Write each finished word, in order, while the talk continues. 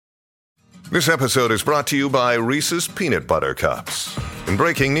This episode is brought to you by Reese's Peanut Butter Cups. In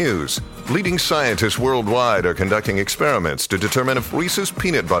breaking news, leading scientists worldwide are conducting experiments to determine if Reese's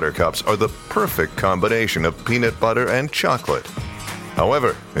Peanut Butter Cups are the perfect combination of peanut butter and chocolate.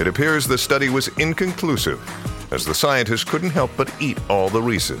 However, it appears the study was inconclusive, as the scientists couldn't help but eat all the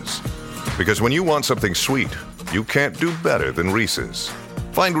Reese's. Because when you want something sweet, you can't do better than Reese's.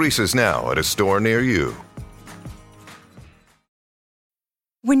 Find Reese's now at a store near you.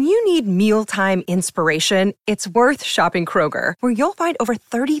 When you need mealtime inspiration, it's worth shopping Kroger, where you'll find over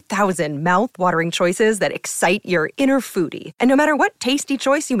 30,000 mouth-watering choices that excite your inner foodie. And no matter what tasty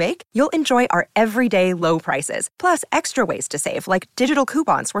choice you make, you'll enjoy our everyday low prices, plus extra ways to save, like digital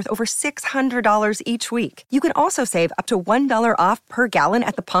coupons worth over $600 each week. You can also save up to $1 off per gallon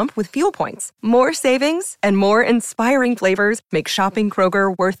at the pump with fuel points. More savings and more inspiring flavors make shopping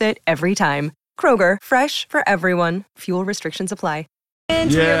Kroger worth it every time. Kroger, fresh for everyone. Fuel restrictions apply. And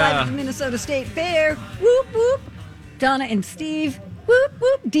we're live at the Minnesota State Fair. Whoop, whoop. Donna and Steve. Whoop,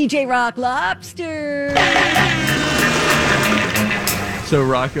 whoop. DJ Rock Lobster. So,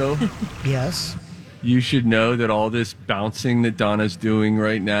 Rocco. Yes? You should know that all this bouncing that Donna's doing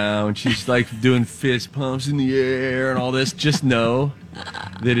right now, and she's like doing fist pumps in the air and all this, just know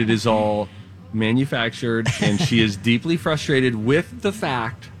that it is all manufactured, and she is deeply frustrated with the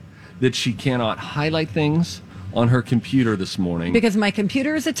fact that she cannot highlight things on her computer this morning. Because my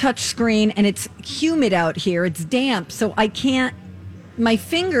computer is a touch screen and it's humid out here. It's damp, so I can't. My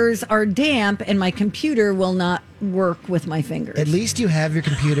fingers are damp and my computer will not work with my fingers. At least you have your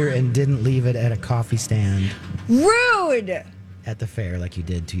computer and didn't leave it at a coffee stand. Rude! At the fair like you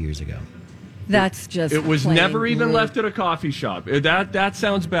did 2 years ago. That's just It was plain never even rude. left at a coffee shop. That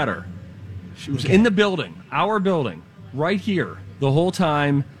sounds better. She was in the building, our building, right here, the whole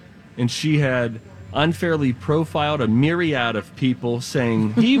time, and she had unfairly profiled a myriad of people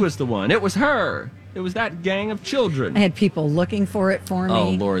saying he was the one. It was her. It was that gang of children. I had people looking for it for me. Oh,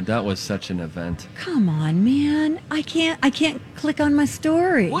 Lord, that was such an event. Come on, man. I can't click on my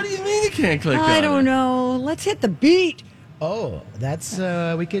story. What do you mean you can't click on it? I don't know. Let's hit the beat. Oh, that's,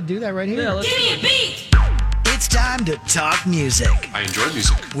 we could do that right here. Yeah, Give me a beat! It's time to talk music I enjoy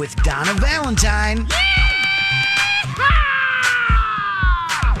music. with Donna Valentine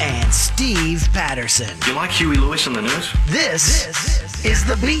and Steve Patterson. You like Huey Lewis and the News? This is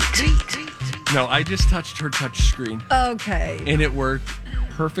The Beat. No, I just touched her touch screen, Okay. and it worked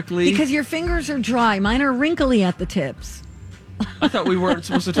perfectly. Because your fingers are dry. Mine are wrinkly at the tips. I thought we weren't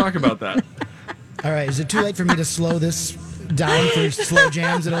supposed to talk about that. All right, is it too late for me to slow this down for slow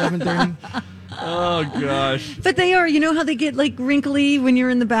jams at 11:30? Oh, gosh. But they are. You know how they get like wrinkly when you're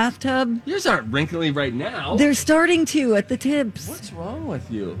in the bathtub? Yours aren't wrinkly right now. They're starting to at the tips. What's wrong with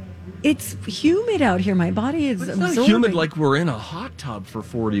you? It's humid out here. My body is It's absorbing. not humid like we're in a hot tub for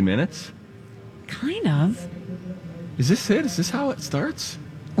 40 minutes. Kind of. Is this it? Is this how it starts?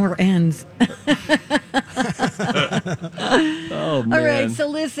 Or ends. Oh, man. All right, so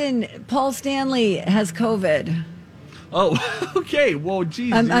listen, Paul Stanley has COVID. Oh, okay. Well,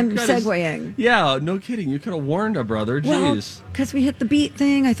 geez. I'm you kinda- segueing. Yeah, no kidding. You could have warned a brother. Well, Jeez. because we hit the beat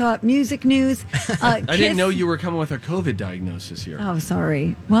thing, I thought music news. I didn't know you were coming with a COVID diagnosis here. Oh,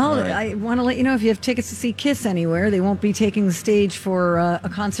 sorry. Well, All right. I want to let you know if you have tickets to see Kiss anywhere, they won't be taking the stage for a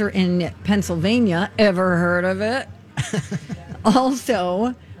concert in Pennsylvania. Ever heard of it?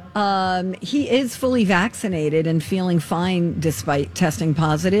 Also, he is fully vaccinated and feeling fine despite testing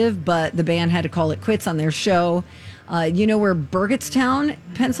positive, but the band had to call it quits on their show. You know where Burgettstown,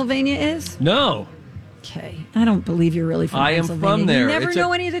 Pennsylvania is? No. Okay. I don't believe you're really from I am Pennsylvania. from there. You never It's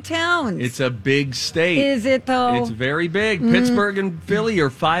know a- any of the towns. It's a big state. Is it, though? It's very big. Pittsburgh and Philly are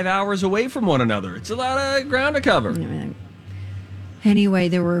 5 hours away from one another. It's a lot of ground to cover. Anyway,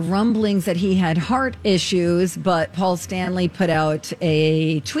 there were rumblings that he had heart issues, but Paul Stanley put out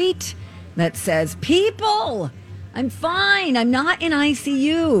a tweet that says, "People, I'm fine. I'm not in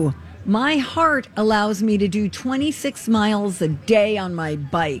ICU. My heart allows me to do 26 miles a day on my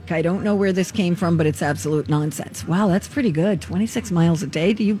bike." I don't know where this came from, but it's absolute nonsense. Wow, that's pretty good. 26 miles a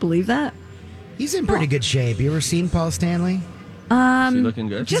day. Do you believe that? He's in pretty good shape. You ever seen Paul Stanley? Is he looking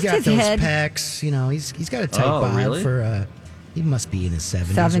good? Just He's got his those head. pecs. You know, he's got a tight Oh, bod really? for, he must be in his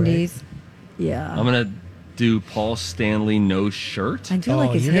 70s, 70s. right? Yeah. I'm going to do Paul Stanley no shirt. I do Oh,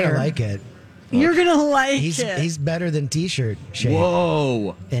 like his you're hair. going to like it. You're going to like He's it. he's better than T-shirt shape.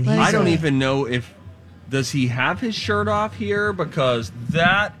 Whoa. And he's, I don't even know if... Does he have his shirt off here? Because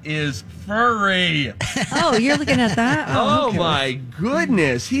that is furry. Oh, you're looking at that? Oh, okay. my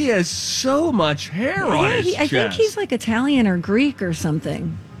goodness. He has so much hair on Yeah, his I think chest. he's like Italian or Greek or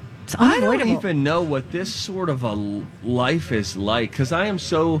something. It's I don't unavoidable. even know what this sort of a life is like because I am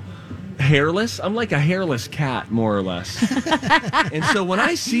so hairless. I'm like a hairless cat, more or less. And so when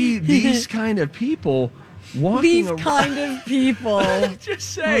I see these kind of people walking These around, kind of people.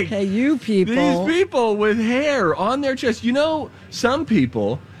 just saying, Okay, you people. these people with hair on their chest. You know, some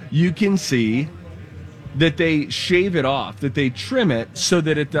people you can see that they shave it off, that they trim it so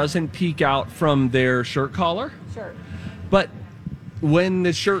that it doesn't peek out from their shirt collar. Sure. But when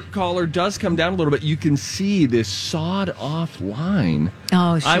the shirt collar does come down a little bit, you can see this sawed-off line.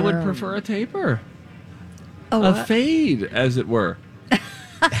 Oh, sure. I would prefer a taper. Oh, A fade, as it were.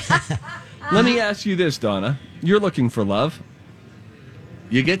 Let me ask you this, Donna. You're looking for love.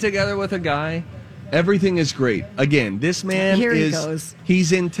 You get together with a guy, everything is great. Again, this man Here he goes.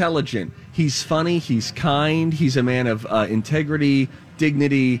 He's intelligent. He's funny. He's kind. He's a man of integrity,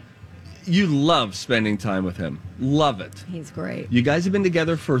 dignity. You love spending time with him. Love it. He's great. You guys have been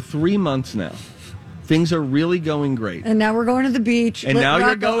together for 3 months now. Things are really going great. And now we're going to the beach. And now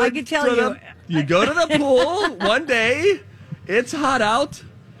you're going. I can tell you. You go to the pool one day. It's hot out,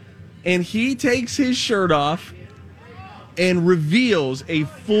 and he takes his shirt off and reveals a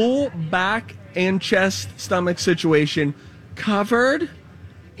full back and chest stomach situation covered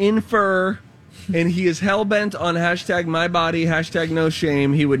in fur. And he is hell-bent on hashtag my body, hashtag no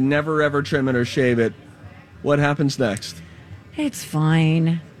shame. He would never, ever trim it or shave it. What happens next? It's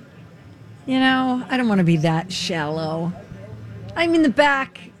fine. You know, I don't want to be that shallow. I'm in the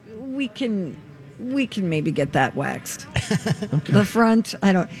back. We can maybe get that waxed. Okay. The front,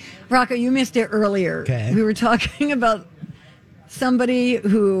 I don't. Rocco, you missed it earlier. Okay. We were talking about somebody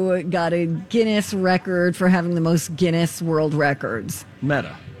who got a Guinness record for having the most Guinness World Records.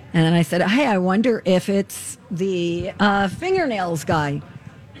 Meta. And then I said, hey, I wonder if it's the fingernails guy.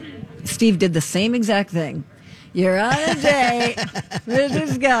 Steve did the same exact thing. You're on a date with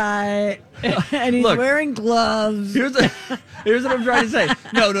this guy, and he's wearing gloves. Here's what I'm trying to say.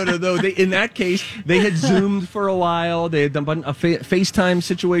 No. In that case, they had Zoomed for a while. They had done a FaceTime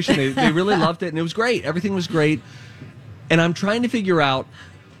situation. They really loved it, and it was great. Everything was great. And I'm trying to figure out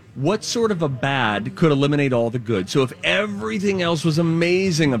what sort of a bad could eliminate all the good. So if everything else was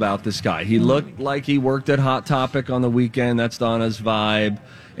amazing about this guy, he looked like he worked at Hot Topic on the weekend. That's Donna's vibe.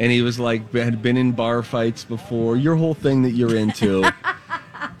 And he was like, had been in bar fights before, your whole thing that you're into.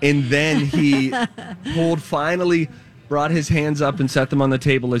 And then he finally brought his hands up and set them on the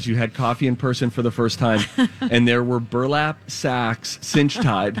table as you had coffee in person for the first time. And there were burlap sacks cinch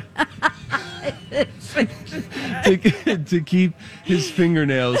tied to keep his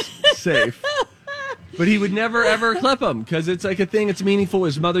fingernails safe. But he would never, ever clip them because it's like a thing. It's meaningful.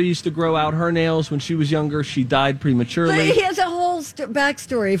 His mother used to grow out her nails when she was younger. She died prematurely. But he has a whole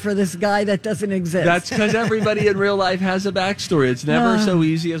backstory for this guy that doesn't exist. That's because everybody in real life has a backstory. It's never so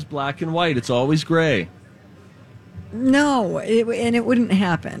easy as black and white. It's always gray. No, and it wouldn't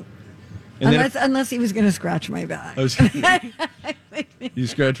happen. Unless he was going to scratch my back. You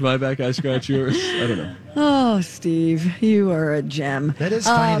scratch my back, I scratch yours. I don't know. Oh, Steve, you are a gem. That is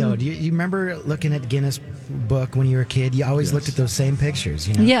funny, though. Do you remember looking at Guinness book when you were a kid? You always looked at those same pictures,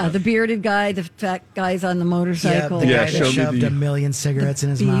 you know? Yeah, the bearded guy, the fat guys on the motorcycle. The guy that shoved a million cigarettes in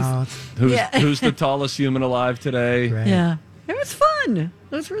his mouth. Who's the tallest human alive today? Right. Yeah. It was fun.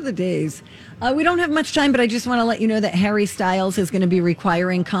 Those were the days. We don't have much time, but I just want to let you know that Harry Styles is going to be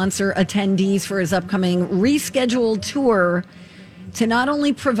requiring concert attendees for his upcoming rescheduled tour to not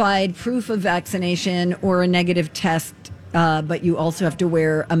only provide proof of vaccination or a negative test, but you also have to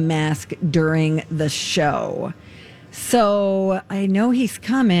wear a mask during the show. So I know he's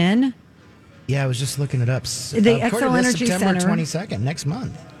coming. Yeah, I was just looking it up. The XL Energy September Center. 22nd, next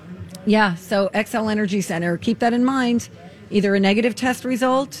month. Yeah, so XL Energy Center. Keep that in mind. Either a negative test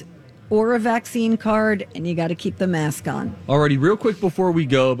result or a vaccine card, and you got to keep the mask on. Alrighty, real quick before we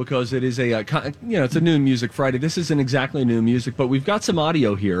go, because it is it's a new Music Friday. This isn't exactly new music, but we've got some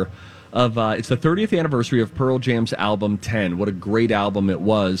audio here of it's the 30th anniversary of Pearl Jam's album 10. What a great album it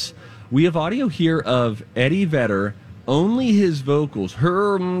was. We have audio here of Eddie Vedder, only his vocals,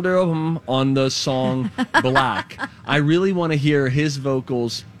 on the song Black. I really want to hear his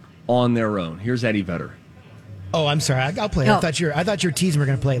vocals on their own. Here's Eddie Vedder. Oh, I'm sorry. I'll play it. Oh. I thought your teasing were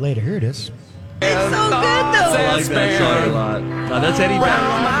going to play it later. Here it is. It's so good, though. I like that song a lot. That's Eddie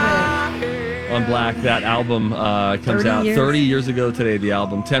Vedder on Black. That album comes out 30 years ago today, the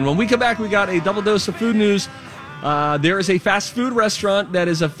album 10. When we come back, we got a double dose of food news. There is a fast food restaurant that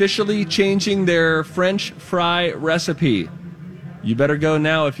is officially changing their French fry recipe. You better go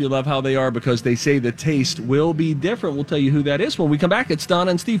now if you love how they are, because they say the taste will be different. We'll tell you who that is when we come back. It's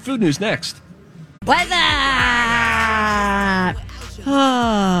Donna and Steve Food News next. What's up?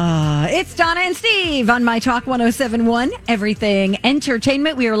 It's Donna and Steve on My Talk 1071, Everything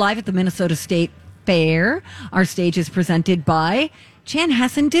Entertainment. We are live at the Minnesota State Fair. Our stage is presented by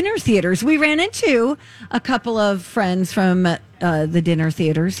Chanhassen Dinner Theaters. We ran into a couple of friends from the dinner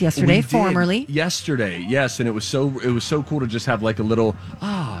theaters yesterday, We did. formerly. Yesterday, yes, and it was so cool to just have like a little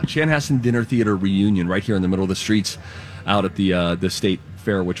Chanhassen Dinner Theater reunion right here in the middle of the streets out at the state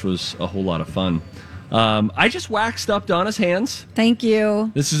fair, which was a whole lot of fun. I just waxed up Donna's hands. Thank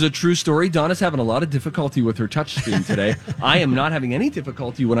you. This is a true story. Donna's having a lot of difficulty with her touchscreen today. I am not having any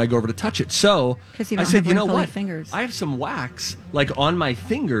difficulty when I go over to touch it. So 'Cause you I don't said, have you know wrinkly what? fingers. I have some wax like on my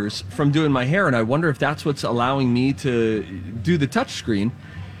fingers from doing my hair, and I wonder if that's what's allowing me to do the touchscreen.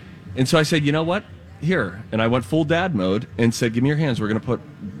 And so I said, you know what? Here. And I went full dad mode and said, give me your hands. We're going to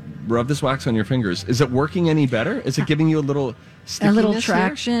rub this wax on your fingers. Is it working any better? Is it giving you a little stickiness A little here?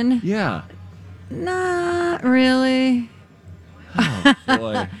 traction? Yeah. Not really. Oh,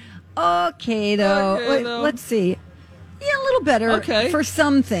 boy. Okay, though. Okay, though. Let's see. Yeah, a little better Okay. for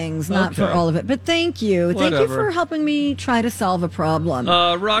some things, not for Okay. all of it. But thank you. Thank you Whatever. for helping me try to solve a problem.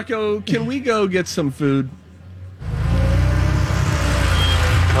 Rocco, can we go get some food?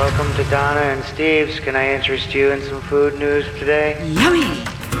 Welcome to Donna and Steve's. Can I interest you in some food news today? Yummy.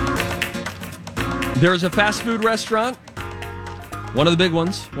 There's a fast food restaurant, one of the big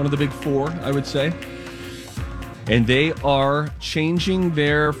ones, one of the big four, I would say. And they are changing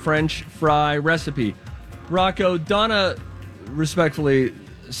their French fry recipe. Rocco, Donna respectfully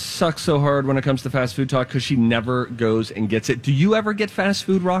sucks so hard when it comes to fast food talk because she never goes and gets it. Do you ever get fast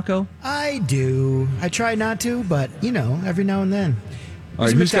food, Rocco? I do. I try not to, but, every now and then. All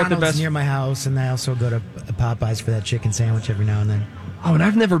right, There's who's got the McDonald's best? near my house, and I also go to Popeyes for that chicken sandwich every now and then. Oh, and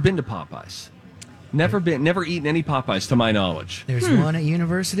I've never been to Popeyes. Never eaten any Popeyes to my knowledge. There's one at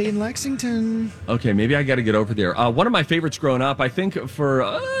University in Lexington. Okay, maybe I got to get over there. One of my favorites growing up, I think thanks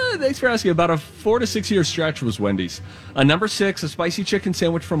for asking, about a 4 to 6 year stretch was Wendy's. Number 6, a spicy chicken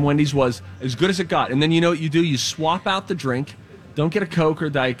sandwich from Wendy's was as good as it got. And then you know what you do? You swap out the drink. Don't get a Coke or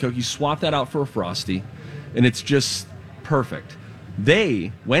Diet Coke. You swap that out for a Frosty. And it's just perfect.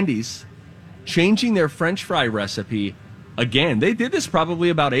 Wendy's, changing their French fry recipe again. They did this probably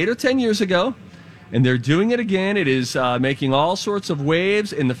about 8 or 10 years ago. And they're doing it again. It is making all sorts of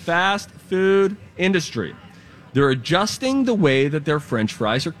waves in the fast food industry. They're adjusting the way that their French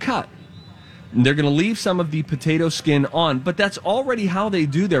fries are cut. And they're going to leave some of the potato skin on, but that's already how they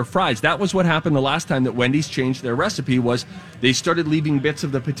do their fries. That was what happened the last time that Wendy's changed their recipe, was they started leaving bits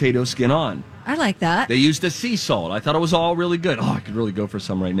of the potato skin on. I like that. They used a sea salt. I thought it was all really good. Oh, I could really go for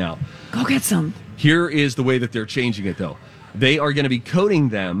some right now. Go get some. Here is the way that they're changing it, though. They are going to be coating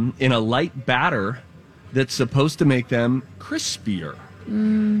them in a light batter that's supposed to make them crispier.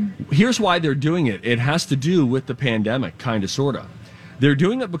 Here's why they're doing it. It has to do with the pandemic, kind of, sort of. They're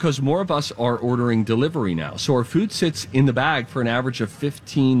doing it because more of us are ordering delivery now. So our food sits in the bag for an average of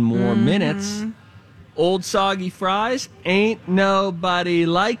 15 more minutes. Old soggy fries ain't nobody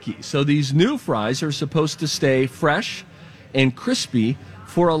likey. So these new fries are supposed to stay fresh and crispy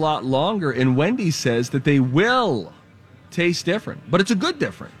for a lot longer. And Wendy's says that they will taste different, but it's a good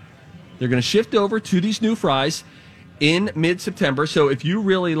different. They're going to shift over to these new fries in mid-September. So if you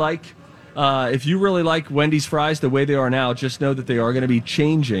really like Wendy's fries the way they are now, just know that they are going to be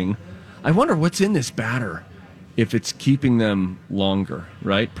changing. I wonder what's in this batter, if it's keeping them longer,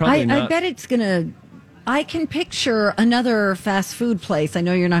 right? Probably not. I bet it's going to... I can picture another fast food place. I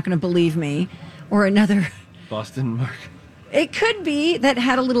know you're not going to believe me. Or another... Boston, Mark. It could be that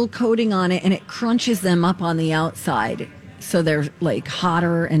had a little coating on it and it crunches them up on the outside. So they're like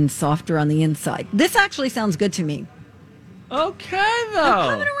hotter and softer on the inside. This actually sounds good to me. Okay, though. I'm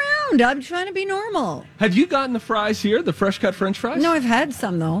coming around. I'm trying to be normal. Have you gotten the fries here, the fresh cut French fries? No, I've had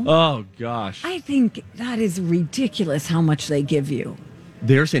some though. Oh, gosh. I think that is ridiculous how much they give you.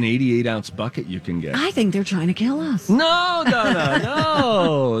 There's an 88-ounce bucket you can get. I think they're trying to kill us. No, Donna,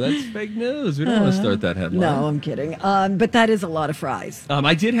 no. That's fake news. We don't want to start that headline. No, I'm kidding. But that is a lot of fries.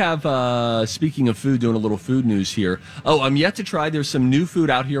 I did have, speaking of food, doing a little food news here. Oh, I'm yet to try. There's some new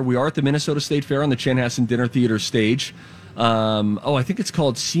food out here. We are at the Minnesota State Fair on the Chanhassen Dinner Theater stage. I think it's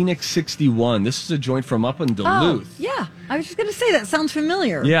called Scenic 61. This is a joint from up in Duluth. Yeah. I was just going to say that sounds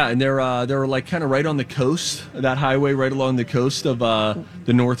familiar. Yeah, and they're like kind of right on the coast, that highway right along the coast of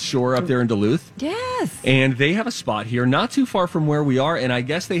the North Shore up there in Duluth. Yes. And they have a spot here not too far from where we are, and I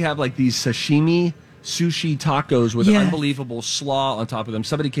guess they have like these sashimi sushi tacos with unbelievable slaw on top of them.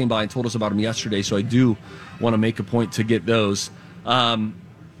 Somebody came by and told us about them yesterday, so I do want to make a point to get those.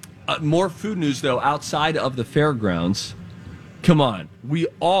 More food news, though, outside of the fairgrounds. Come on. We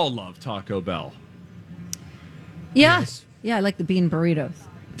all love Taco Bell. Yeah. Yes. Yeah, I like the bean burritos.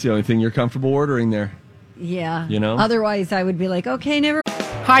 It's the only thing you're comfortable ordering there. Yeah. You know? Otherwise, I would be like, okay, never.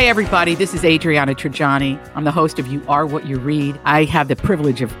 Hi, everybody. This is Adriana Trajani. I'm the host of You Are What You Read. I have the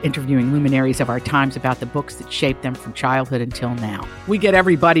privilege of interviewing luminaries of our times about the books that shaped them from childhood until now. We get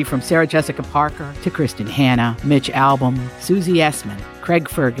everybody from Sarah Jessica Parker to Kristen Hanna, Mitch Albom, Susie Essman, Craig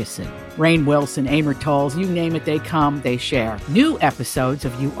Ferguson, Rainn Wilson, Amor Tolls, you name it, they come, they share. New episodes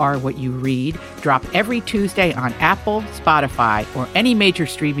of You Are What You Read drop every Tuesday on Apple, Spotify, or any major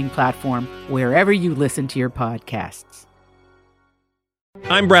streaming platform wherever you listen to your podcasts.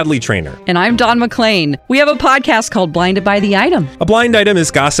 I'm Bradley Trainer. And I'm Don McClain. We have a podcast called Blinded by the Item. A blind item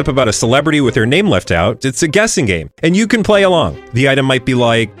is gossip about a celebrity with their name left out. It's a guessing game, and you can play along. The item might be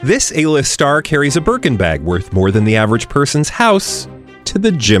like, this A-list star carries a Birkin bag worth more than the average person's house to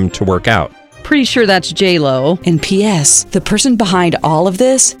the gym to work out. Pretty sure that's J-Lo. And P.S. the person behind all of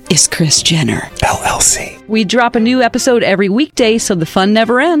this is Kris Jenner, LLC. We drop a new episode every weekday so the fun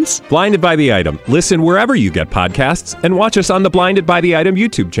never ends. Blinded by the Item. Listen wherever you get podcasts and watch us on the Blinded by the Item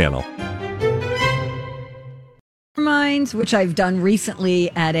YouTube channel. Mines, which I've done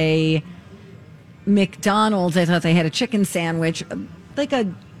recently at a McDonald's. I thought they had a chicken sandwich. Like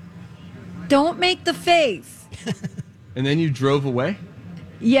a, don't make the face. And then you drove away?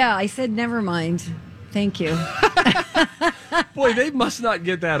 Yeah, I said, never mind. Thank you. Boy, they must not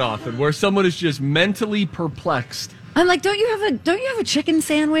get that often, where someone is just mentally perplexed. I'm like, don't you have a chicken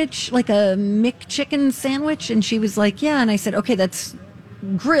sandwich, like a McChicken sandwich? And she was like, yeah. And I said, okay, that's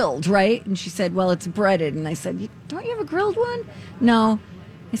grilled, right? And she said, well, it's breaded. And I said, don't you have a grilled one? No.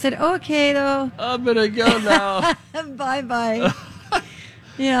 I said, okay, though. I'm gonna go now. Bye.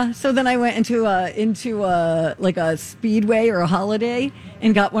 Yeah. So then I went into like a Speedway or a Holiday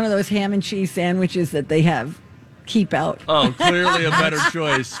and got one of those ham and cheese sandwiches that they have keep out. Oh, clearly a better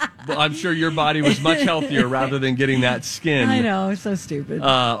choice. Well, I'm sure your body was much healthier rather than getting that skin. I know, so stupid.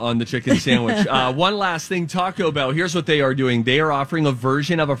 On the chicken sandwich. One last thing, Taco Bell. Here's what they are doing. They are offering a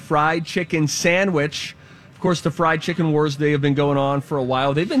version of a fried chicken sandwich. Of course, the fried chicken wars, they have been going on for a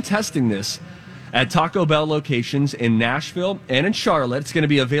while. They've been testing this at Taco Bell locations in Nashville and in Charlotte. It's going to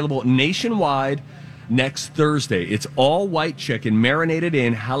be available nationwide next Thursday. It's all white chicken marinated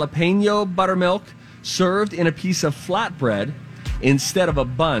in jalapeno buttermilk, served in a piece of flatbread instead of a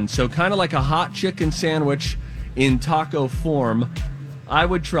bun. So kind of like a hot chicken sandwich in taco form. I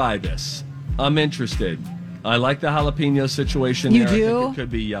would try this. I'm interested. I like the jalapeno situation You there. do? I think it could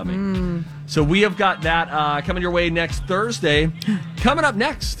be yummy. So we have got that coming your way next Thursday. Coming up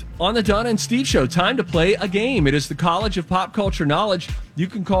next on the Donna and Steve Show, time to play a game. It is the College of Pop Culture Knowledge. You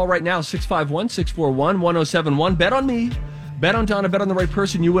can call right now, 651-641-1071. Bet on me. Bet on Donna. Bet on the right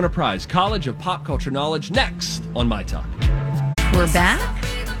person. You win a prize. College of Pop Culture Knowledge next on My Talk. We're back.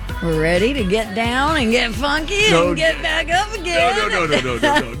 We're ready to get down and get funky and get back up again.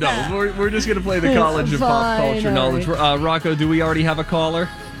 No. We're just going to play the College of Pop Culture Knowledge. Rocco, do we already have a caller?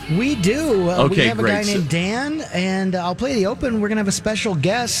 We do. Okay, we have great. a guy named Dan, and I'll play the open. We're going to have a special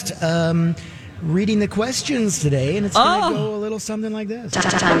guest reading the questions today, and it's going to go a little something like this.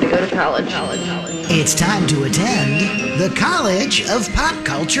 Time to go to college. It's time to attend the College of Pop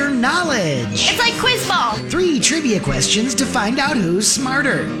Culture Knowledge. It's like quiz ball. 3 trivia questions to find out who's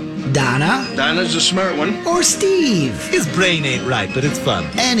smarter. Donna? Donna's a smart one. Or Steve? His brain ain't right, but it's fun.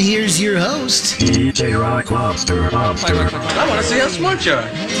 And here's your host, DJ Rock Lobster. I want to see how smart you are.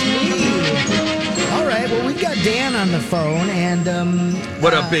 All right, well, we've got Dan on the phone, and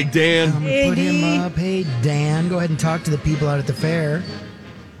What up, Big Dan? I'm going to put him up. Hey, Dan, go ahead and talk to the people out at the fair.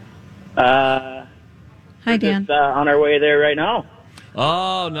 Hi, Dan. Just on our way there right now.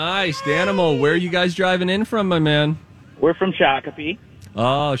 Oh, nice. Danimal, where are you guys driving in from, my man? We're from Shakopee.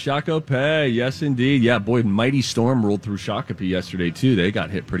 Oh, Shakopee. Yes, indeed. Yeah, boy, mighty storm rolled through Shakopee yesterday, too. They got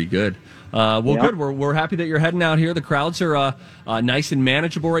hit pretty good. Good. We're happy that you're heading out here. The crowds are nice and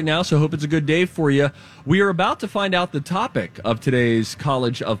manageable right now, so hope it's a good day for you. We are about to find out the topic of today's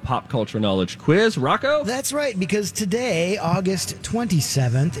College of Pop Culture Knowledge quiz. Rocco? That's right, because today, August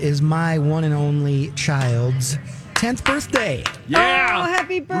 27th, is my one and only child's 10th birthday. Yeah! Oh,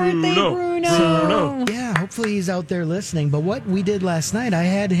 happy birthday, Bruno. Yeah, hopefully he's out there listening. But what we did last night, I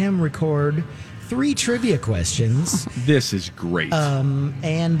had him record 3 trivia questions. This is great.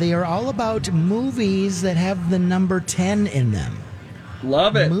 And they are all about movies that have the number 10 in them.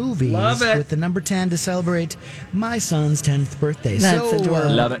 Love it. Movies Love it. with the number 10 to celebrate my son's 10th birthday. That's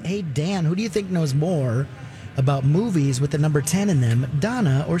adorable. Love it. Hey, Dan, who do you think knows more about movies with the number 10 in them,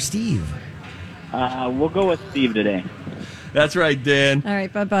 Donna or Steve? We'll go with Steve today. That's right, Dan. All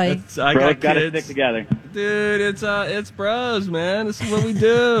right, bye-bye. I Bros got gotta kids. stick together. Dude, it's bros, man. This is what we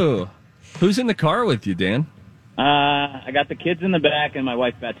do. Who's in the car with you, Dan? I got the kids in the back, and my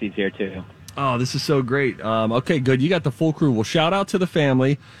wife Betsy's here, too. Oh, this is so great. Okay, good. You got the full crew. Well, shout out to the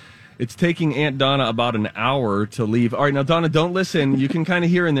family. It's taking Aunt Donna about an hour to leave. All right, now, Donna, don't listen. You can kind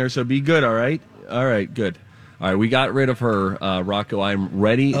of hear in there, so be good, all right? All right, good. All right, we got rid of her, Rocco. I'm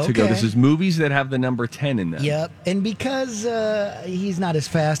ready to go. This is movies that have the number 10 in them. Yep, and because he's not as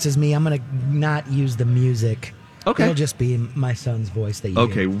fast as me, I'm going to not use the music. Okay. It'll just be my son's voice that you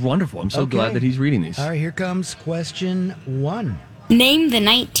Okay, hear. wonderful. I'm so glad that he's reading these. All right, here comes question 1. Name the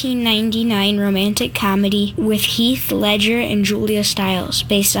 1999 romantic comedy with Heath Ledger and Julia Stiles,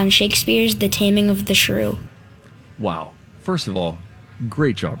 based on Shakespeare's The Taming of the Shrew. Wow. First of all,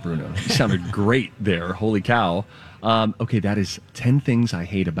 great job, Bruno. You sounded great there. Holy cow. Okay, that is 10 Things I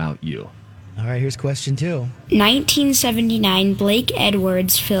Hate About You. All right, here's question 2. 1979 Blake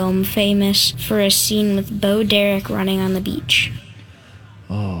Edwards film famous for a scene with Bo Derek running on the beach.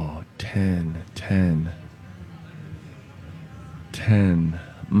 Oh, 10.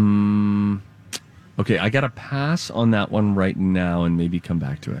 Okay, I got to pass on that one right now and maybe come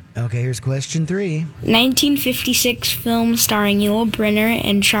back to it. Okay, here's question 3. 1956 film starring Yul Brynner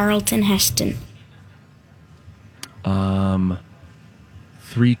and Charlton Heston.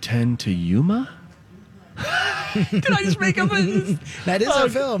 3:10 to Yuma? Did I just make up a... That is a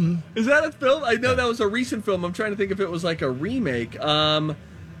film. Is that a film? I know that was a recent film. I'm trying to think if it was like a remake. Oh,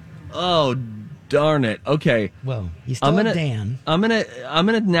 darn it. Okay. Well, you still have Dan. I'm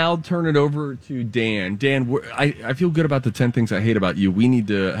gonna now turn it over to Dan. Dan, I feel good about the 10 Things I Hate About You. We need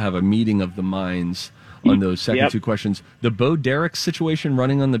to have a meeting of the minds on those second two questions. The Bo Derek situation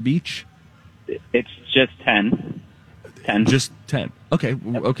running on the beach? It's just 10. 10. Just 10. Okay.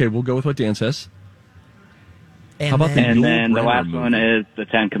 Okay, we'll go with what Dan says. And how about then, the and then the last one is the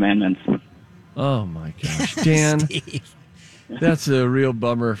 10 Commandments. Oh, my gosh. Dan, that's a real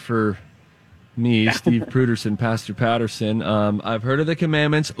bummer for me, Steve Pruderson, Pastor Patterson. I've heard of the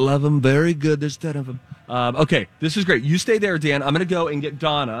commandments. Love them. Very good. There's 10 of them. Okay, this is great. You stay there, Dan. I'm going to go and get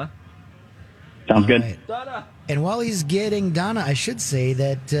Donna. Sounds good. Right. Donna. And while he's getting Donna, I should say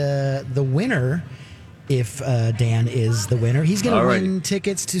that the winner, if Dan is the winner, he's going to win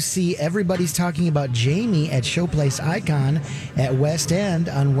tickets to see Everybody's Talking About Jamie at Showplace Icon at West End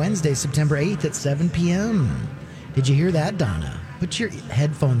on Wednesday, September 8th at 7 p.m. Did you hear that, Donna? Put your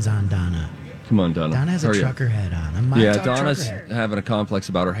headphones on, Donna. Come on, Donna. Donna has a trucker head on. Donna's having a complex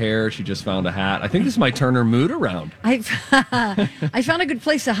about her hair. She just found a hat. I think this might turn her mood around. I found a good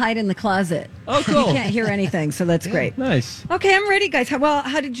place to hide in the closet. Oh, cool. You can't hear anything, so that's great. Nice. Okay, I'm ready, guys.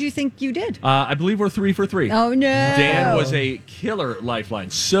 How did you think you did? I believe we're 3 for 3. Oh, no. Dan was a killer lifeline.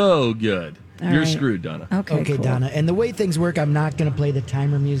 So good. You're screwed, Donna. Okay, cool. Donna. And the way things work, I'm not going to play the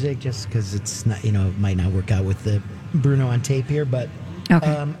timer music just because it's not, it might not work out with the Bruno on tape here, but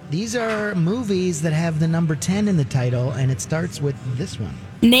these are movies that have the number 10 in the title, and it starts with this one.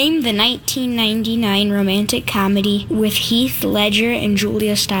 Name the 1999 romantic comedy with Heath Ledger and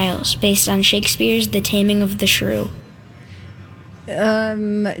Julia Stiles, based on Shakespeare's The Taming of the Shrew.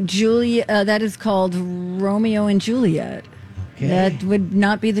 Julia, that is called Romeo and Juliet. Okay. That would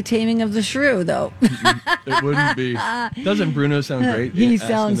not be The Taming of the Shrew, though. It wouldn't be. Doesn't Bruno sound great? He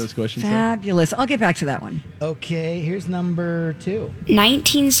sounds those questions, fabulous. I'll get back to that one. Okay, here's number 2.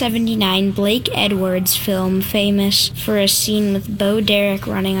 1979 Blake Edwards film famous for a scene with Bo Derek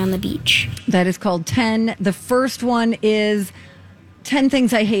running on the beach. That is called 10. The first one is 10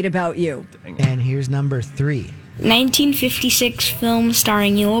 Things I Hate About You. And here's number 3. 1956 film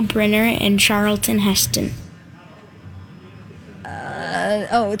starring Yul Brynner and Charlton Heston.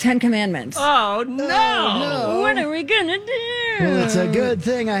 10 Commandments. Oh, no. What are we going to do? Well, it's a good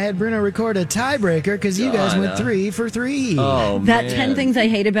thing I had Bruno record a tiebreaker because you guys went 3 for 3. Oh, that man. 10 Things I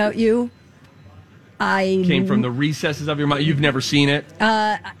Hate About You, came from the recesses of your mind. You've never seen it?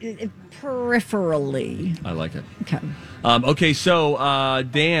 Peripherally. I like it. Okay. Okay, so,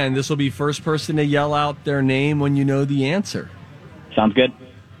 Dan, this will be first person to yell out their name when you know the answer. Sounds good.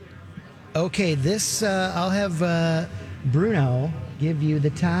 Okay, this, I'll have Bruno give you the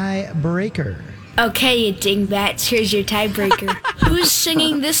tiebreaker. Okay, you dingbats, here's your tiebreaker. Who's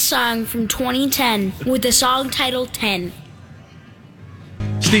singing this song from 2010 with the song titled 10?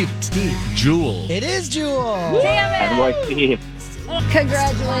 Steve. Jewel. It is Jewel. Damn it. Boy, Steve.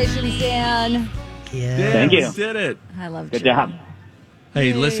 Congratulations, Dan. Yeah. Thank you. Did it. I love Good Jewel. job.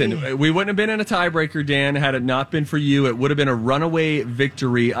 Hey, listen, we wouldn't have been in a tiebreaker, Dan, had it not been for you. It would have been a runaway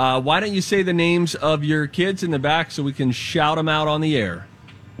victory. Why don't you say the names of your kids in the back so we can shout them out on the air?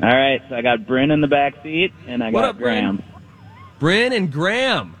 All right, so I got Bryn in the back seat, and I got Graham. Graham. Bryn and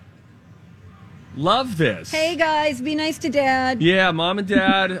Graham. Love this. Hey, guys, be nice to Dad. Yeah, Mom and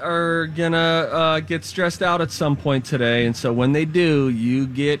Dad are going to get stressed out at some point today. And so when they do, you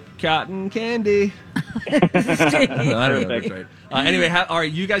get cotton candy. I don't know. That's right. Anyway, all right,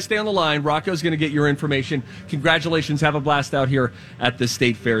 you guys stay on the line. Rocco's going to get your information. Congratulations. Have a blast out here at the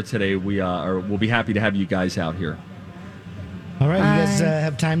State Fair today. We'll be happy to have you guys out here. All right, you guys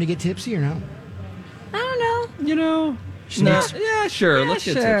have time to get tipsy or no? I don't know. You know, yeah, sure. Yeah, Let's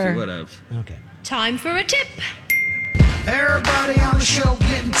get sure. tipsy. Whatever. Okay. Time for a tip. Everybody on the show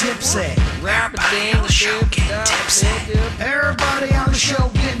getting tipsy. Everybody on the show getting tipsy. Everybody on the show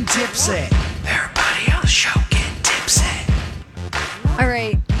getting tipsy. Everybody on the show getting tipsy. All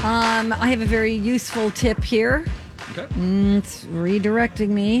right. I have a very useful tip here. Okay. It's redirecting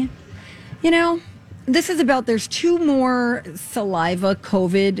me. You know, this is about there's 2 more saliva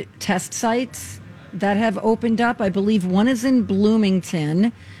COVID test sites that have opened up. I believe one is in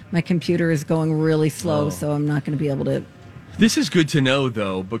Bloomington. My computer is going really slow, so I'm not going to be able to. This is good to know,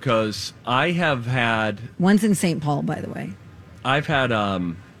 though, because I have had. One's in St. Paul, by the way. I've had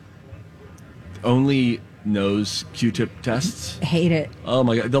only nose Q-tip tests. Hate it. Oh,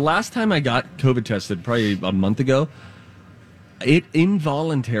 my God. The last time I got COVID tested, probably a month ago, it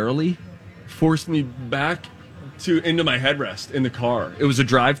involuntarily forced me back into my headrest in the car. It was a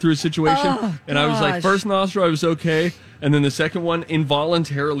drive-through situation, and I was like, first nostril, I was okay, and then the second one,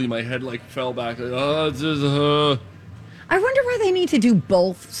 involuntarily, my head like fell back. Like, I wonder why they need to do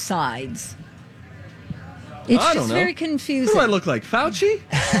both sides. It's I just don't know. very confusing. Who do I look like? Fauci?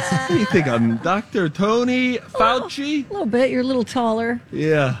 What do you think? I'm Dr. Tony Fauci? A little bit. You're a little taller.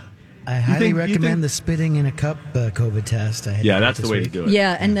 Yeah. I highly recommend the spitting in a cup COVID test. That's the way to do it.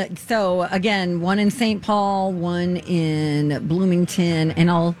 Yeah, and so, again, one in St. Paul, one in Bloomington, and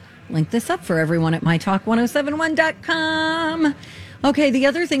I'll link this up for everyone at mytalk1071.com. Okay, the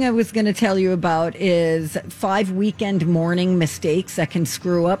other thing I was going to tell you about is 5 weekend morning mistakes that can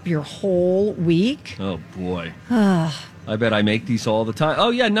screw up your whole week. Oh, boy. I bet I make these all the time.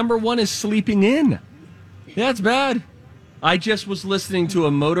 Oh, yeah, number 1 is sleeping in. Yeah, it's bad. I just was listening to a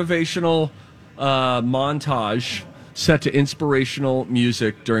motivational montage set to inspirational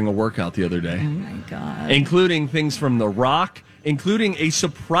music during a workout the other day. Oh, my God. Including things from The Rock, including a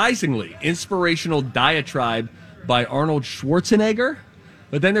surprisingly inspirational diatribe by Arnold Schwarzenegger.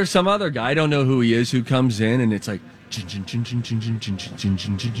 But then there's some other guy, I don't know who he is, who comes in and it's like, that's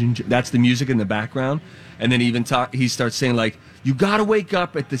the music in the background. And then he starts saying, like, you got to wake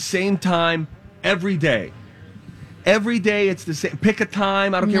up at the same time every day. Every day it's the same. Pick a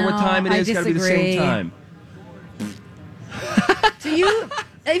time. I don't care what time it is. It's got to be the same time. Do you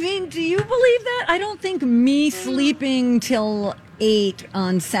believe that? I don't think me sleeping till 8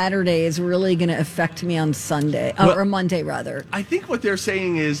 on Saturday is really going to affect me on Sunday, or Monday, rather. I think what they're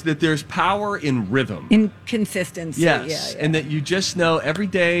saying is that there's power in rhythm. In consistency. Yes. Yeah. And that you just know every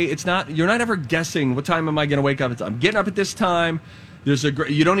day, you're not ever guessing what time am I going to wake up. I'm getting up at this time.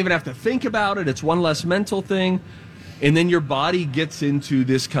 You don't even have to think about it. It's one less mental thing. And then your body gets into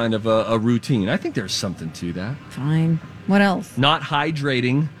this kind of a routine. I think there's something to that. Fine. What else? Not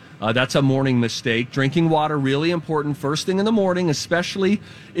hydrating. That's a morning mistake. Drinking water, really important first thing in the morning, especially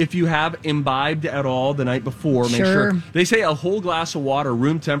if you have imbibed at all the night before. Make sure. They say a whole glass of water,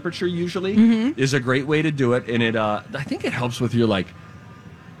 room temperature usually, is a great way to do it. And I think it helps with your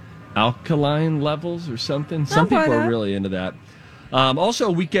alkaline levels or something. Some people are really into that. Also,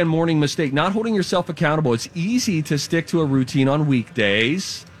 a weekend morning mistake, not holding yourself accountable. It's easy to stick to a routine on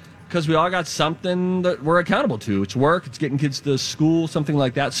weekdays because we all got something that we're accountable to. It's work, it's getting kids to school, something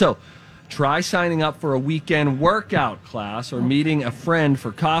like that. So try signing up for a weekend workout class or meeting a friend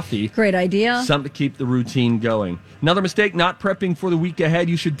for coffee. Great idea. Something to keep the routine going. Another mistake, not prepping for the week ahead.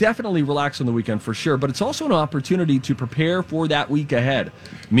 You should definitely relax on the weekend for sure, but it's also an opportunity to prepare for that week ahead.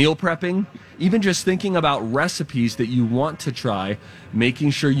 Meal prepping, even just thinking about recipes that you want to try,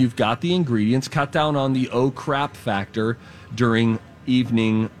 making sure you've got the ingredients, cut down on the oh crap factor during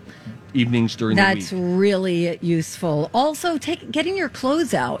evenings during the week. That's really useful. Also, getting your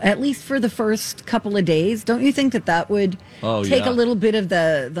clothes out, at least for the first couple of days. Don't you think that would take a little bit of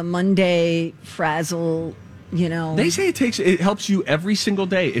the Monday frazzle, They say it helps you every single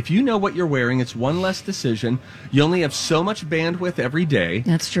day. If you know what you're wearing, it's one less decision. You only have so much bandwidth every day.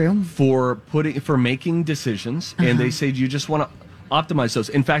 That's true. For making decisions, and they say you just want to optimize those.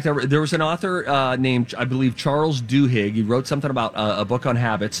 In fact, there was an author named, I believe, Charles Duhigg. He wrote something about a book on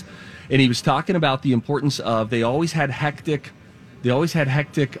habits, and he was talking about the importance of they always had hectic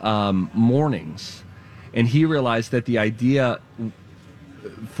mornings, and he realized that the idea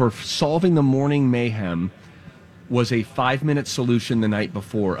for solving the morning mayhem was a 5-minute solution the night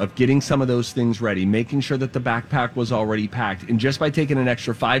before of getting some of those things ready, making sure that the backpack was already packed. And just by taking an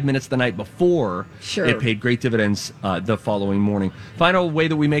extra 5 minutes the night before, it paid great dividends the following morning. Final way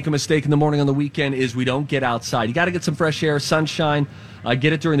that we make a mistake in the morning on the weekend is we don't get outside. You got to get some fresh air, sunshine.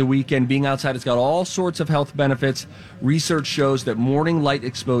 Get it during the weekend. Being outside has got all sorts of health benefits. Research shows that morning light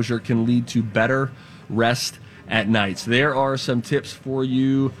exposure can lead to better rest at night. So there are some tips for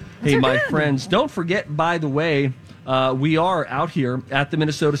you. Hey, my friends, don't forget, by the way, we are out here at the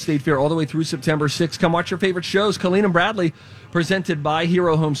Minnesota State Fair all the way through September 6th. Come watch your favorite shows. Colleen and Bradley, presented by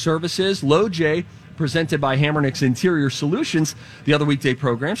Hero Home Services. Low J, presented by Hammernix Interior Solutions. The other weekday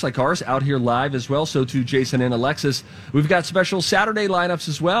programs like ours out here live as well. So too Jason and Alexis. We've got special Saturday lineups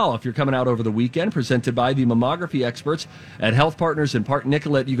as well. If you're coming out over the weekend, presented by the mammography experts at Health Partners in Park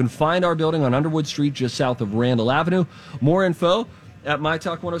Nicollet. You can find our building on Underwood Street just south of Randall Avenue. More info at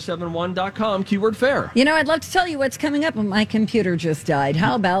mytalk1071.com, keyword fair. You know, I'd love to tell you what's coming up, but my computer just died.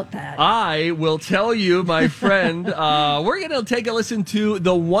 How about that? I will tell you, my friend. We're going to take a listen to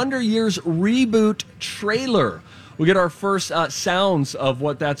the Wonder Years reboot trailer. We'll get our first sounds of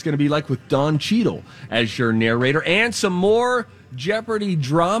what that's going to be like with Don Cheadle as your narrator, and some more Jeopardy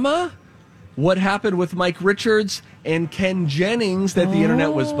drama. What happened with Mike Richards and Ken Jennings that the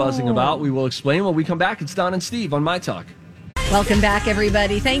internet was buzzing about. We will explain when we come back. It's Don and Steve on My Talk. Welcome back,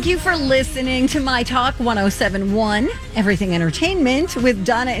 everybody. Thank you for listening to My Talk 1071, Everything Entertainment, with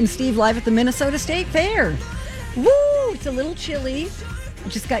Donna and Steve live at the Minnesota State Fair. Woo! It's a little chilly. I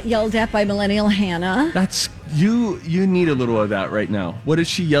just got yelled at by Millennial Hannah. That's you. You need a little of that right now. What did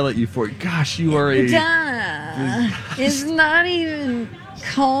she yell at you for? Gosh, you are a Donna. It's not even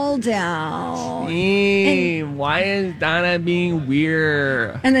cold out. Why is Donna being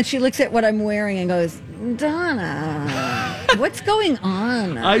weird? And then she looks at what I'm wearing and goes, Donna, what's going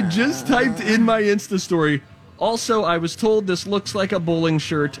on? I just typed in my Insta story. Also, I was told this looks like a bowling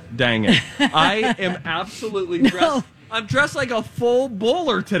shirt. Dang it. I am absolutely dressed. I'm dressed like a full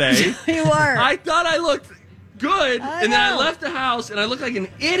bowler today. You are. I thought I looked good, and then I left the house, and I look like an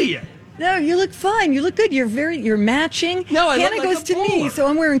idiot. No, you look fine. You look good. You're matching. No, I Hannah look like goes a to me, bowler. so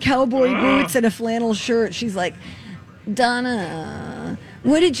I'm wearing cowboy boots and a flannel shirt. She's like, Donna,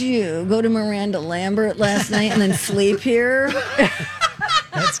 what did you go to Miranda Lambert last night and then sleep here?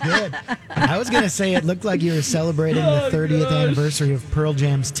 That's good. I was going to say it looked like you were celebrating the 30th anniversary of Pearl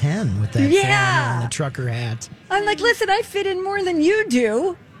Jam's 10 with that flannel and the trucker hat. I'm like, listen, I fit in more than you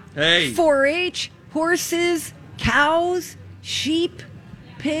do. Hey. 4-H, horses, cows, sheep,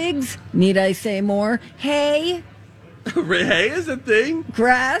 pigs. Need I say more? Hay. Hay is a thing.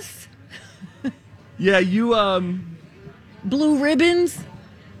 Grass. Yeah, you, Blue ribbons.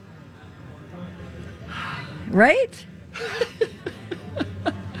 Right?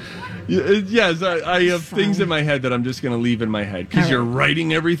 Yes, I have things in my head that I'm just going to leave in my head because you're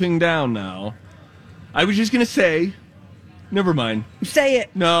writing everything down now. I was just going to say, never mind. Say it.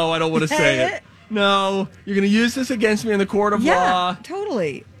 No, I don't want to say it. No, you're going to use this against me in the court of law. Yeah,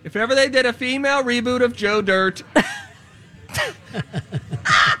 totally. If ever they did a female reboot of Joe Dirt.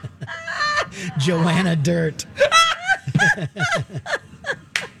 Joanna Dirt.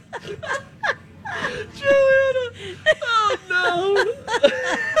 Joanna. Oh, no.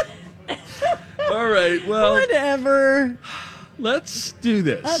 All right, well. Whatever. Let's do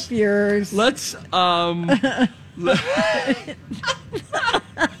this. Up yours. Let's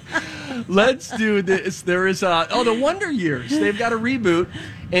let's do this. There is the Wonder Years. They've got a reboot,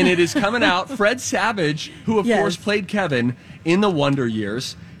 and it is coming out. Fred Savage, who of course played Kevin in the Wonder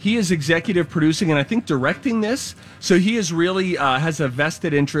Years, he is executive producing and I think directing this. So he is really has a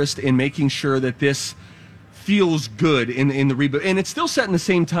vested interest in making sure that this feels good in the reboot. And it's still set in the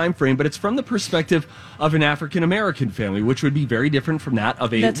same time frame, but it's from the perspective of an African-American family, which would be very different from that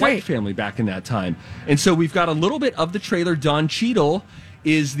of a white family back in that time. And so we've got a little bit of the trailer. Don Cheadle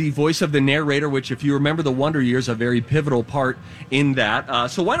is the voice of the narrator, which, if you remember the Wonder Years, a very pivotal part in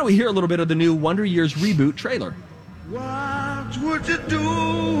that. So why don't we hear a little bit of the new Wonder Years reboot trailer? What would you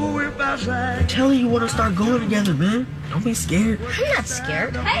do if I sang? Tell you want to start going together, man. Don't be scared. I'm not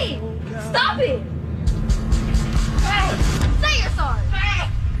scared. Hey, stop it! Hey, say you're sorry.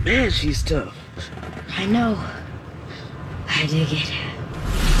 Man, she's tough. I know. I dig it.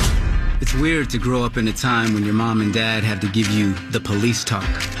 It's weird to grow up in a time when your mom and dad have to give you the police talk,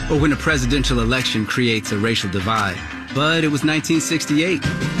 or when a presidential election creates a racial divide. But it was 1968.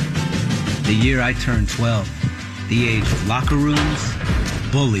 The year I turned 12. The age of locker rooms,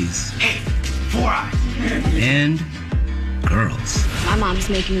 bullies, Hey, 4 Eyes. and girls. My mom's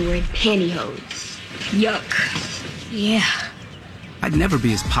making me wear pantyhose. Yuck. Yeah. I'd never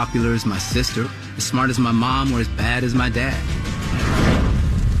be as popular as my sister as smart as my mom or as bad as my dad.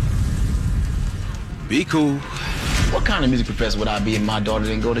 Be cool. What kind of music professor would I be if my daughter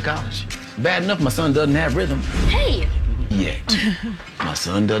didn't go to college? Bad enough my son doesn't have rhythm. Hey! Yet. My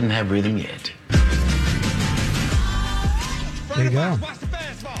son doesn't have rhythm yet. There you go.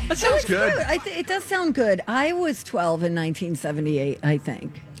 That sounds good. It does sound good. I was 12 in 1978, I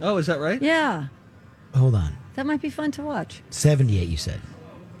think. Oh, is that right? Yeah. Hold on. That might be fun to watch. 78, you said.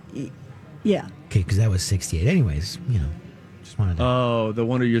 Yeah. Okay, because that was 68. Anyways, just wanted to... Oh, The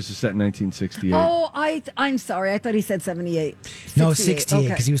Wonder Years is set in 1968. Oh, I'm sorry. I thought he said 78. No, 68,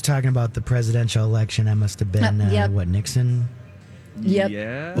 because he was talking about the presidential election. That must have been, Nixon? Yep.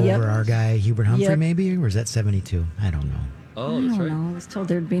 Yeah. Over our guy, Hubert Humphrey, Yep. maybe? Or was that 72? I don't know. Oh, that's right. I don't know. I was told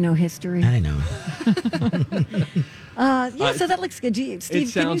there'd be no history. I know. So that looks good. Steve, It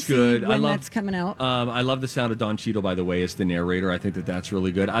sounds can you see good. when that's coming out? I love the sound of Don Cheadle, by the way, as the narrator. I think that's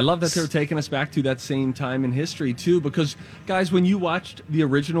really good. I love that they're taking us back to that same time in history, too, because, guys, when you watched the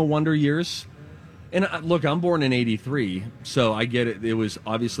original Wonder Years, and look, I'm born in 83, so I get it. It was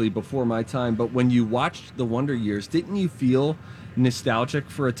obviously before my time, but when you watched the Wonder Years, didn't you feel nostalgic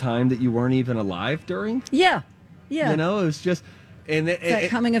for a time that you weren't even alive during? Yeah. Yeah. It was just... that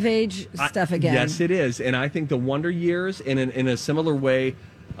coming of age stuff again. Yes, it is. And I think the Wonder Years, in a similar way,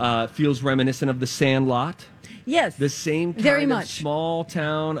 feels reminiscent of The Sandlot. Yes. The same kind very of much. small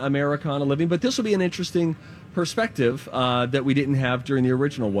town Americana living. But this will be an interesting perspective that we didn't have during the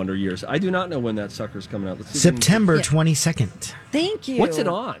original Wonder Years. I do not know when that sucker's coming out. Let's see September 22nd. Thank you. What's it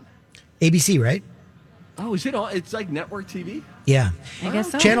on? ABC, right? Oh, is it on? It's like network TV? Yeah. I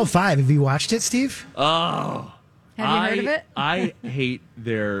guess so. Channel 5. Have you watched it, Steve? Oh. Have you heard of it? I hate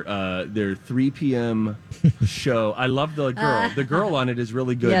their 3 p.m. show. I love the girl. The girl on it is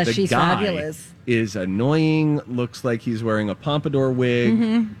really good. Yeah, the she's guy fabulous. is annoying. Looks like he's wearing a pompadour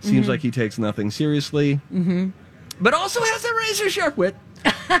wig. Seems like he takes nothing seriously. But also has a razor sharp wit.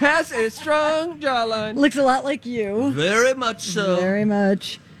 Has a strong jawline. Looks a lot like you. Very much so. Very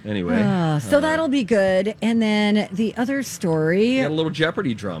much. Anyway. So that'll be good. And then the other story. Got a little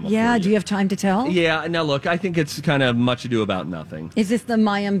Jeopardy drama. Yeah, for you. do you have time to tell? Yeah, now look, I think it's kind of much ado about nothing. Is this the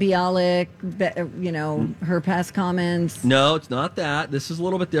Mayim Bialik, her past comments? No, it's not that. This is a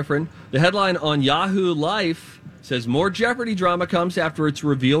little bit different. The headline on Yahoo Life says more Jeopardy drama comes after it's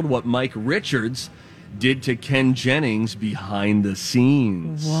revealed what Mike Richards did to Ken Jennings behind the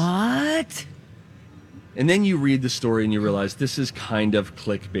scenes. What? And then you read the story and you realize this is kind of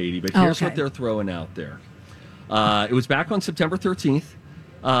clickbaity, but here's what they're throwing out there. It was back on September 13th.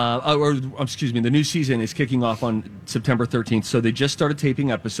 The new season is kicking off on September 13th, so they just started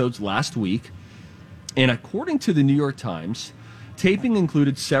taping episodes last week. And according to the New York Times, taping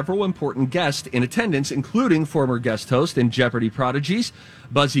included several important guests in attendance, including former guest host and Jeopardy prodigies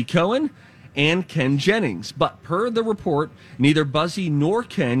Buzzy Cohen and Ken Jennings. But per the report, neither Buzzy nor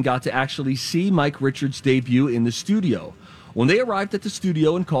Ken got to actually see Mike Richards' debut in the studio. When they arrived at the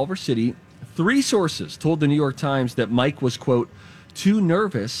studio in Culver City, 3 sources told the New York Times that Mike was, quote, too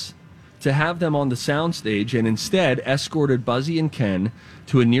nervous to have them on the soundstage and instead escorted Buzzy and Ken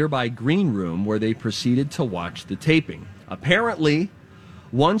to a nearby green room where they proceeded to watch the taping. Apparently,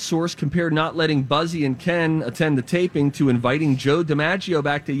 one source compared not letting Buzzy and Ken attend the taping to inviting Joe DiMaggio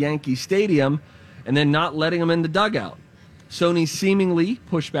back to Yankee Stadium and then not letting him in the dugout. Sony seemingly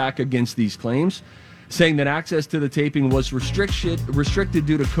pushed back against these claims, saying that access to the taping was restricted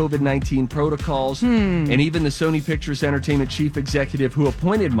due to COVID-19 protocols. And even the Sony Pictures Entertainment chief executive who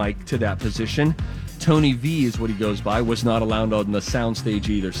appointed Mike to that position, Tony V is what he goes by, was not allowed on the soundstage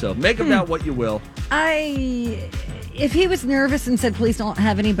either. So make of that what you will. If he was nervous and said, please don't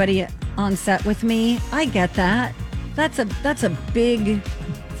have anybody on set with me, I get that. That's a big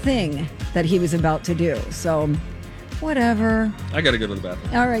thing that he was about to do. So whatever. I got to go to the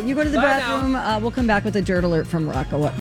bathroom. All right, you go to the Bye bathroom. We'll come back with a dirt alert from Rocco.